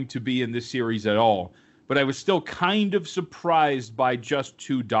going to be in this series at all. But I was still kind of surprised by just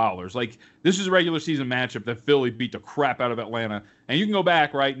 $2. Like, this is a regular season matchup that Philly beat the crap out of Atlanta. And you can go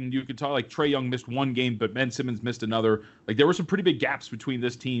back, right, and you can talk like Trae Young missed one game, but Ben Simmons missed another. Like, there were some pretty big gaps between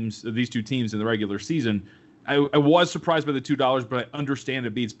these two teams in the regular season. I was surprised by the $2, but I understand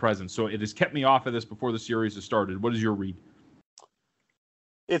Embiid's presence. So it has kept me off of this before the series has started. What is your read?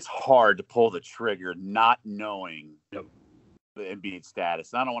 It's hard to pull the trigger not knowing the Embiid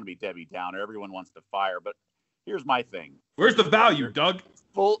status. And I don't want to be Debbie Downer. Everyone wants to fire, but here's my thing. Where's the value, Doug?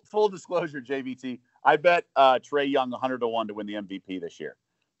 Full disclosure, JVT. I bet Trae Young 100-1 to win the MVP this year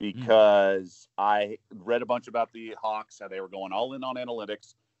because I read a bunch about the Hawks, how they were going all in on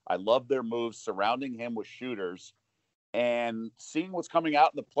analytics. I love their moves surrounding him with shooters and seeing what's coming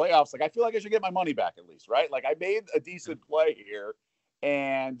out in the playoffs. Like, I feel like I should get my money back at least, right? Like, I made a decent play here,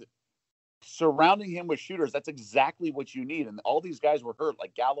 and surrounding him with shooters, that's exactly what you need. And all these guys were hurt.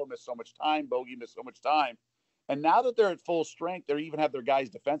 Like, Gallo missed so much time. Bogey missed so much time. And now that they're at full strength, they even have their guys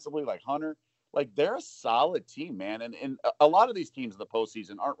defensively like Hunter. Like, they're a solid team, man. And a lot of these teams in the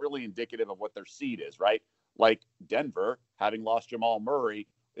postseason aren't really indicative of what their seed is, right? Like Denver, having lost Jamal Murray,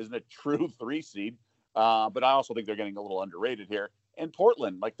 isn't a true 3 seed. But I also think they're getting a little underrated here. And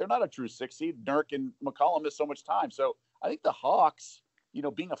Portland, like, they're not a true 6 seed. Nurk and McCollum miss so much time. So I think the Hawks,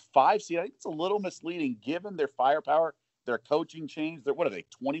 being a 5 seed, I think it's a little misleading given their firepower, their coaching change. What are they,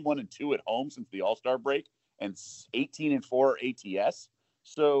 21-2 at home since the All-Star break and 18-4 ATS?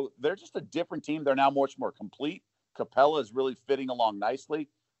 So they're just a different team. They're now much more complete. Capella is really fitting along nicely.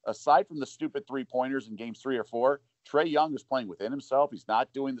 Aside from the stupid 3-pointers in games 3 or 4, Trae Young is playing within himself. He's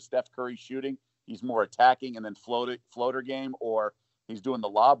not doing the Steph Curry shooting. He's more attacking and then floater game, or he's doing the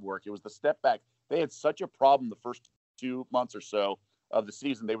lob work. It was the step back. They had such a problem the first 2 months or so of the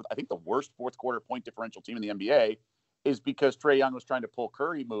season. They were, I think, the worst fourth quarter point differential team in the NBA, is because Trae Young was trying to pull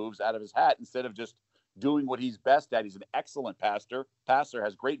Curry moves out of his hat instead of just doing what he's best at. He's an excellent passer,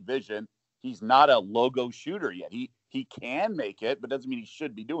 has great vision. He's not a logo shooter yet. He can make it, but doesn't mean he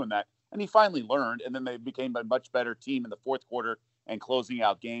should be doing that. And he finally learned, and then they became a much better team in the fourth quarter and closing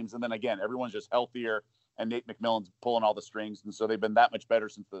out games. And then again, everyone's just healthier, and Nate McMillan's pulling all the strings. And so they've been that much better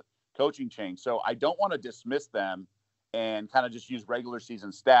since the coaching change. So I don't want to dismiss them and kind of just use regular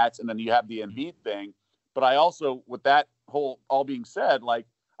season stats. And then you have the Embiid thing. But I also, with that whole all being said, like,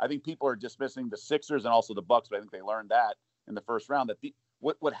 I think people are dismissing the Sixers and also the Bucks, but I think they learned that in the first round, that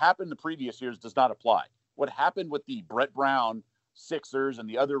what happened the previous years does not apply. What happened with the Brett Brown Sixers and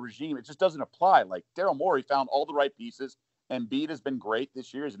the other regime, it just doesn't apply. Like, Daryl Morey found all the right pieces. Embiid has been great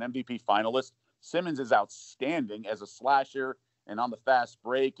this year as an MVP finalist. Simmons is outstanding as a slasher and on the fast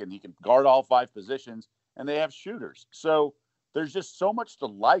break, and he can guard all 5 positions, and they have shooters. So there's just so much to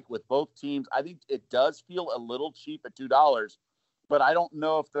like with both teams. I think it does feel a little cheap at $2, but I don't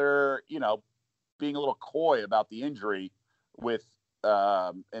know if they're, being a little coy about the injury with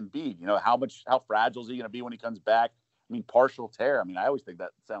Embiid. How fragile is he going to be when he comes back? I mean, partial tear. I mean, I always think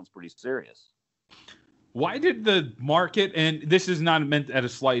that sounds pretty serious. Why did the market, and this is not meant at a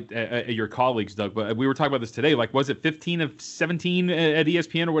slight at your colleagues, Doug, but we were talking about this today. Like, was it 15 of 17 at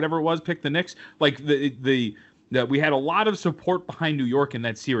ESPN or whatever it was, pick the Knicks? Like, we had a lot of support behind New York in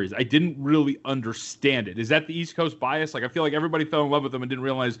that series. I didn't really understand it. Is that the East Coast bias? Like, I feel like everybody fell in love with them and didn't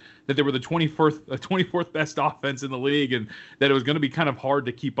realize that they were the 24th best offense in the league, and that it was going to be kind of hard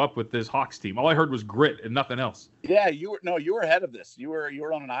to keep up with this Hawks team. All I heard was grit and nothing else. Yeah, you were ahead of this. You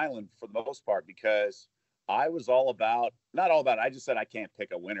were on an island for the most part, because I was not all about it. I just said I can't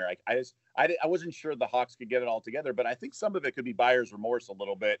pick a winner. I wasn't sure the Hawks could get it all together, but I think some of it could be buyer's remorse a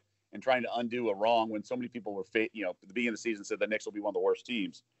little bit and trying to undo a wrong when so many people were, at the beginning of the season said the Knicks will be one of the worst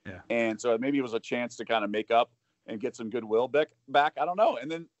teams. Yeah. And so maybe it was a chance to kind of make up and get some goodwill back. I don't know. And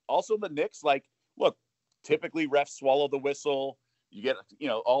then also the Knicks, like, look, typically refs swallow the whistle. You get,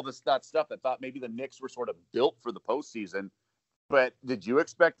 all that stuff that thought maybe the Knicks were sort of built for the postseason. But did you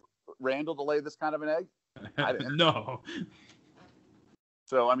expect Randall to lay this kind of an egg? I didn't. No.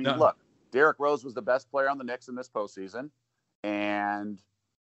 So, I mean, Look, Derrick Rose was the best player on the Knicks in this postseason, and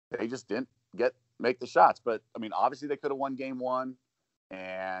they just didn't make the shots. But, I mean, obviously they could have won game 1,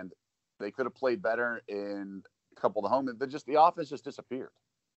 and they could have played better in a couple of the home. The offense just disappeared.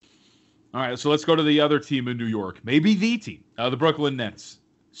 All right, so let's go to the other team in New York. Maybe the team, the Brooklyn Nets.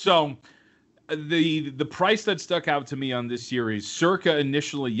 So the price that stuck out to me on this series, circa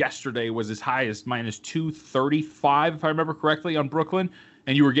initially yesterday, was as high as minus 235, if I remember correctly, on Brooklyn,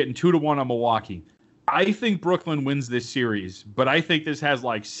 and you were getting 2-1 on Milwaukee. I think Brooklyn wins this series, but I think this has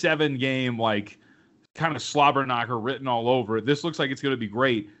like 7-game, like, kind of slobber knocker written all over it. This looks like it's going to be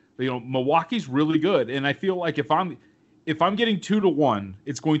great. Milwaukee's really good, and I feel like if I'm getting 2-1,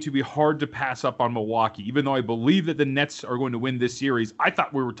 it's going to be hard to pass up on Milwaukee. Even though I believe that the Nets are going to win this series, I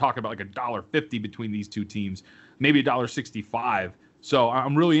thought we were talking about like $1.50 between these two teams, maybe $1.65. So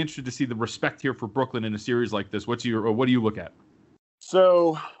I'm really interested to see the respect here for Brooklyn in a series like this. What do you look at?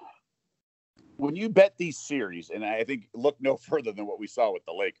 So when you bet these series, and I think look no further than what we saw with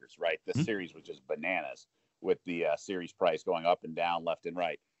the Lakers, right? This series was just bananas with the series price going up and down, left and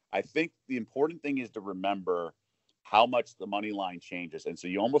right. I think the important thing is to remember how much the money line changes. And so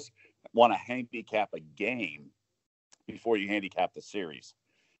you almost want to handicap a game before you handicap the series.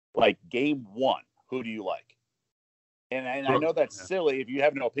 Like game 1, who do you like? And I know that's silly. If you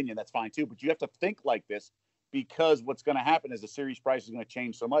have no opinion, that's fine too. But you have to think like this, because what's going to happen is the series price is going to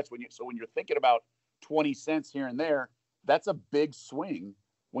change so much. When you're thinking about 20 cents here and there, that's a big swing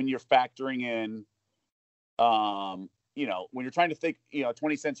when you're factoring in, when you're trying to think,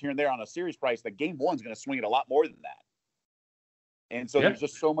 20 cents here and there on a series price, the game 1 is going to swing it a lot more than that. And so there's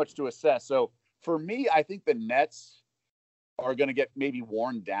just so much to assess. So for me, I think the Nets are going to get maybe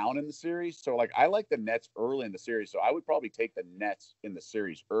worn down in the series. So, like, I like the Nets early in the series. So I would probably take the Nets in the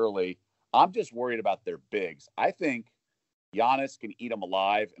series early. I'm just worried about their bigs. I think Giannis can eat them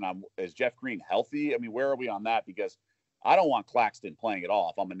alive. And is Jeff Green healthy? I mean, where are we on that? Because I don't want Claxton playing at all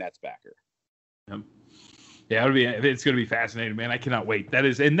if I'm a Nets backer. Yeah, it's going to be fascinating, man. I cannot wait.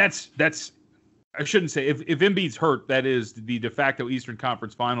 That's I shouldn't say if Embiid's hurt, that is the de facto Eastern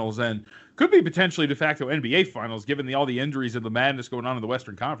Conference Finals and could be potentially de facto NBA Finals, given all the injuries and the madness going on in the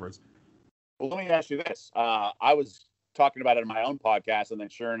Western Conference. Well, let me ask you this. I was talking about it in my own podcast, and then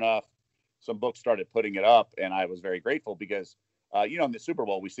sure enough, some books started putting it up, and I was very grateful because, in the Super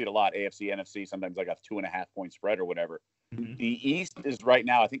Bowl, we see it a lot, AFC, NFC, sometimes like a 2.5 point spread or whatever. Mm-hmm. The East is right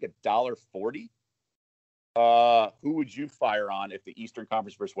now, I think, $1.40. Who would you fire on if the Eastern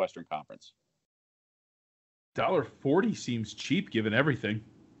Conference versus Western Conference? $1.40 seems cheap given everything.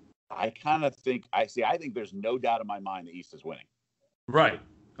 I kind of think I think there's no doubt in my mind the East is winning. Right.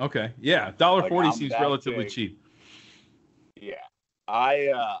 Okay. Yeah. $1.40 seems relatively cheap. Yeah.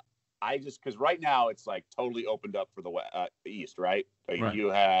 I just because right now it's like totally opened up for the East, right? Like right. You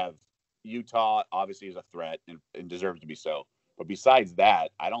have Utah obviously is a threat and deserves to be so. But besides that,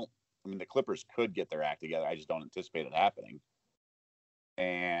 the Clippers could get their act together. I just don't anticipate it happening.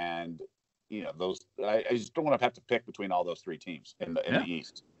 And I just don't want to have to pick between all those three teams in the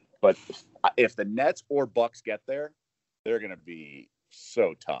East. But if the Nets or Bucks get there, they're going to be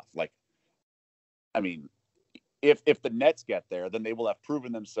so tough. Like, I mean, if the Nets get there, then they will have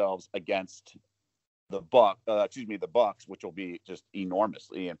proven themselves against the Bucks, which will be just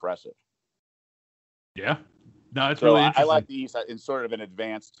enormously impressive. Yeah, no, it's really interesting. I like the East in sort of an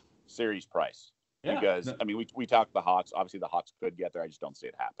advanced series price because we talked the Hawks. Obviously, the Hawks could get there. I just don't see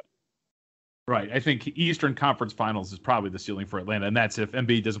it happen. Right. I think Eastern Conference Finals is probably the ceiling for Atlanta, and that's if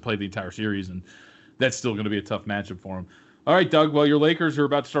Embiid doesn't play the entire series, and that's still going to be a tough matchup for him. All right, Doug. Well, your Lakers are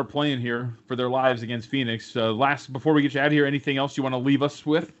about to start playing here for their lives against Phoenix. Before we get you out of here, anything else you want to leave us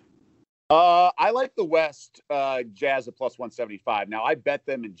with? I like the West Jazz at plus 175. Now, I bet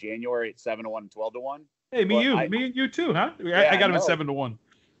them in January at 7-1 and 12-1. Hey, me and you too, huh? I got them at 7-1.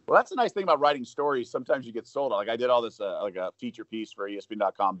 Well, that's the nice thing about writing stories. Sometimes you get sold. Like I did all this, like a feature piece for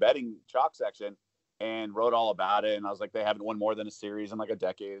ESPN.com betting chalk section and wrote all about it. And I was like, they haven't won more than a series in like a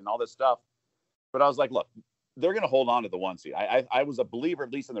decade and all this stuff. But I was like, look, they're going to hold on to the 1 seed. I was a believer,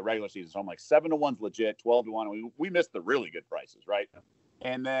 at least in the regular season. So I'm like 7-1's legit, 12-1. We missed the really good prices, right?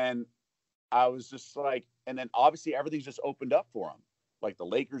 And then I was just like, and then obviously everything's just opened up for them. Like the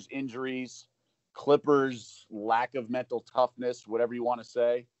Lakers injuries, Clippers lack of mental toughness, whatever you want to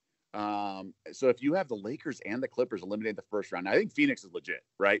say. So if you have the Lakers and the Clippers eliminate the first round, I think Phoenix is legit,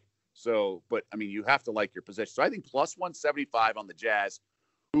 right? So, but I mean, you have to like your position. So I think plus 175 on the Jazz,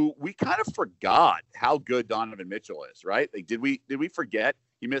 who we kind of forgot how good Donovan Mitchell is, right? Like, did we forget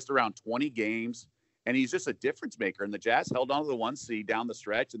he missed around 20 games and he's just a difference maker. And the Jazz held on to the 1 seed down the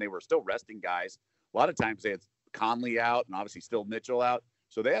stretch and they were still resting guys. A lot of times they had Conley out and obviously still Mitchell out.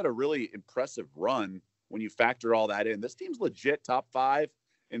 So they had a really impressive run when you factor all that in. This team's legit top 5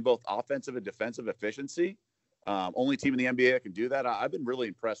 in both offensive and defensive efficiency. Only team in the NBA that can do that. I've been really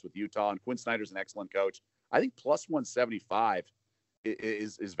impressed with Utah, and Quinn Snyder's an excellent coach. I think plus 175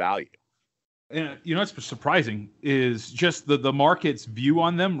 is value. And what's surprising is just the market's view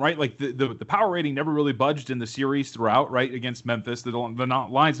on them, right? Like the power rating never really budged in the series throughout, right? Against Memphis, the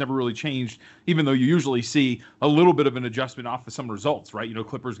lines never really changed, even though you usually see a little bit of an adjustment off of some results, right?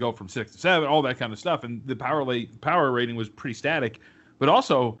 Clippers go from 6 to 7, all that kind of stuff, and the power rating was pretty static. But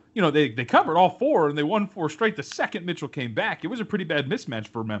also, they covered all 4 and they won 4 straight. The second Mitchell came back, it was a pretty bad mismatch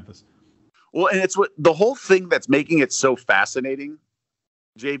for Memphis. Well, and it's what the whole thing that's making it so fascinating,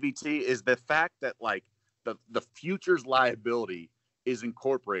 JVT, is the fact that like the futures liability is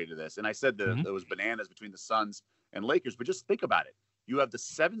incorporated in this. And I said that it was bananas between the Suns and Lakers, but just think about it. You have the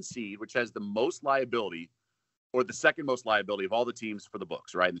 7 seed, which has the most liability, or the second most liability of all the teams for the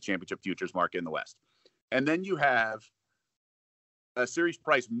books, right? In the championship futures market in the West. And then you have a series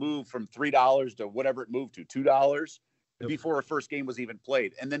price move from $3 to whatever it moved to, $2 before a first game was even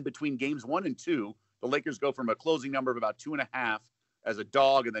played. And then between games 1 and 2, the Lakers go from a closing number of about 2.5 as a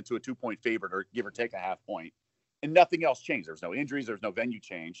dog and then to a 2-point favorite, or give or take a half point. And nothing else changed. There's no injuries. There's no venue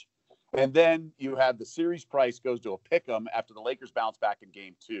change. And then you have the series price goes to a pick'em after the Lakers bounce back in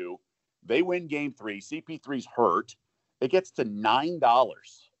game 2. They win game 3. CP3's hurt. It gets to $9.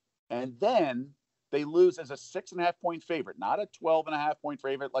 And then they lose as a 6.5-point favorite, not a 12.5-point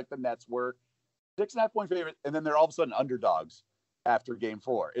favorite like the Nets were. 6.5-point favorite, and then they're all of a sudden underdogs after game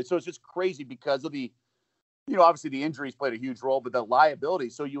 4. So it's just crazy because of the obviously the injuries played a huge role, but the liability.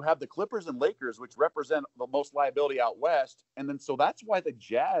 So you have the Clippers and Lakers, which represent the most liability out west. And then so that's why the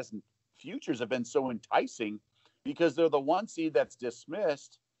Jazz futures have been so enticing, because they're the one seed that's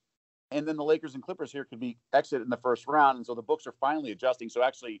dismissed. And then the Lakers and Clippers here could be exited in the first round. And so the books are finally adjusting. So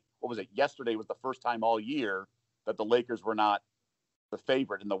actually, what was it? Yesterday was the first time all year that the Lakers were not the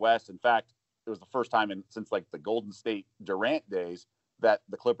favorite in the West. In fact, it was the first time since like the Golden State Durant days that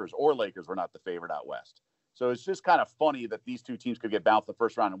the Clippers or Lakers were not the favorite out west. So it's just kind of funny that these two teams could get bounced the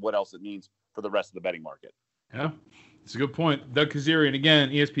first round and what else it means for the rest of the betting market. Yeah, it's a good point. Doug Kazarian, again,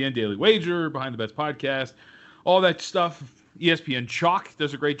 ESPN Daily Wager, Behind the Bets podcast, all that stuff. ESPN Chalk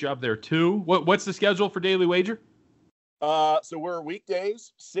does a great job there too. What's the schedule for Daily Wager? So we're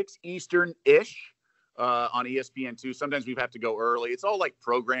weekdays, 6 Eastern-ish on ESPN2. Sometimes we have to go early. It's all like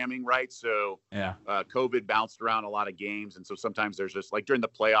programming, right? So yeah, COVID bounced around a lot of games. And so sometimes there's just like during the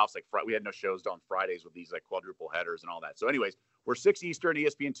playoffs, like we had no shows on Fridays with these like quadruple headers and all that. So anyways, we're 6 Eastern,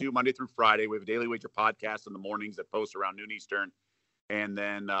 ESPN2, Monday through Friday. We have a Daily Wager podcast in the mornings that posts around noon Eastern. And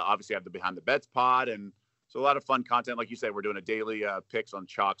then obviously I have the Behind the Bets pod. And so a lot of fun content. Like you said, we're doing a daily picks on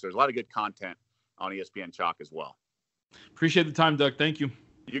Chalk. So there's a lot of good content on ESPN Chalk as well. Appreciate the time, Doug. Thank you.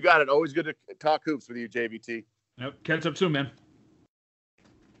 You got it. Always good to talk hoops with you, JVT. Yep. Catch up soon, man.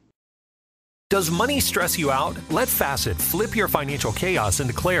 Does money stress you out? Let Facet flip your financial chaos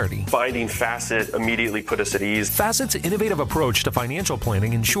into clarity. Finding Facet immediately put us at ease. Facet's innovative approach to financial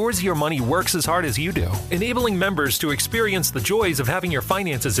planning ensures your money works as hard as you do, enabling members to experience the joys of having your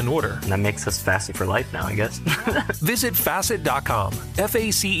finances in order. And that makes us Facet for life now, I guess. Visit Facet.com,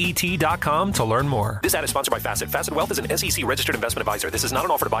 FACET.com to learn more. This ad is sponsored by Facet. Facet Wealth is an SEC registered investment advisor. This is not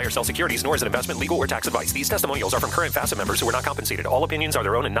an offer to buy or sell securities, nor is it investment, legal, or tax advice. These testimonials are from current Facet members who are not compensated. All opinions are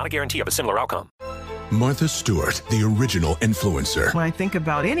their own and not a guarantee of a similar outcome. Martha Stewart, the original influencer. When I think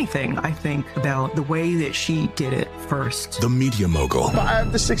about anything, I think about the way that she did it first. The media mogul.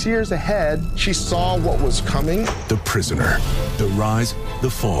 5 to 6 years ahead, she saw what was coming. The prisoner. The rise, the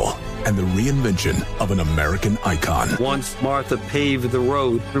fall, and the reinvention of an American icon. Once Martha paved the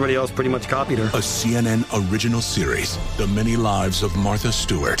road, everybody else pretty much copied her. A CNN original series, The Many Lives of Martha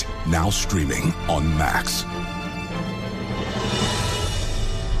Stewart, now streaming on Max.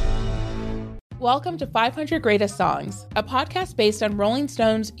 Welcome to 500 Greatest Songs, a podcast based on Rolling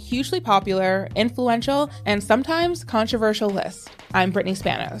Stone's hugely popular, influential, and sometimes controversial list. I'm Brittany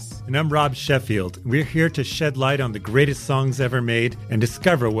Spanos. And I'm Rob Sheffield. We're here to shed light on the greatest songs ever made and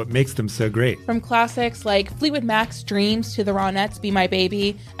discover what makes them so great. From classics like Fleetwood Mac's Dreams to the Ronettes' Be My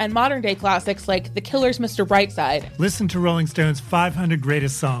Baby, and modern-day classics like The Killer's Mr. Brightside. Listen to Rolling Stone's 500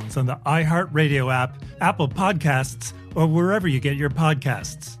 Greatest Songs on the iHeartRadio app, Apple Podcasts, or wherever you get your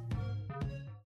podcasts.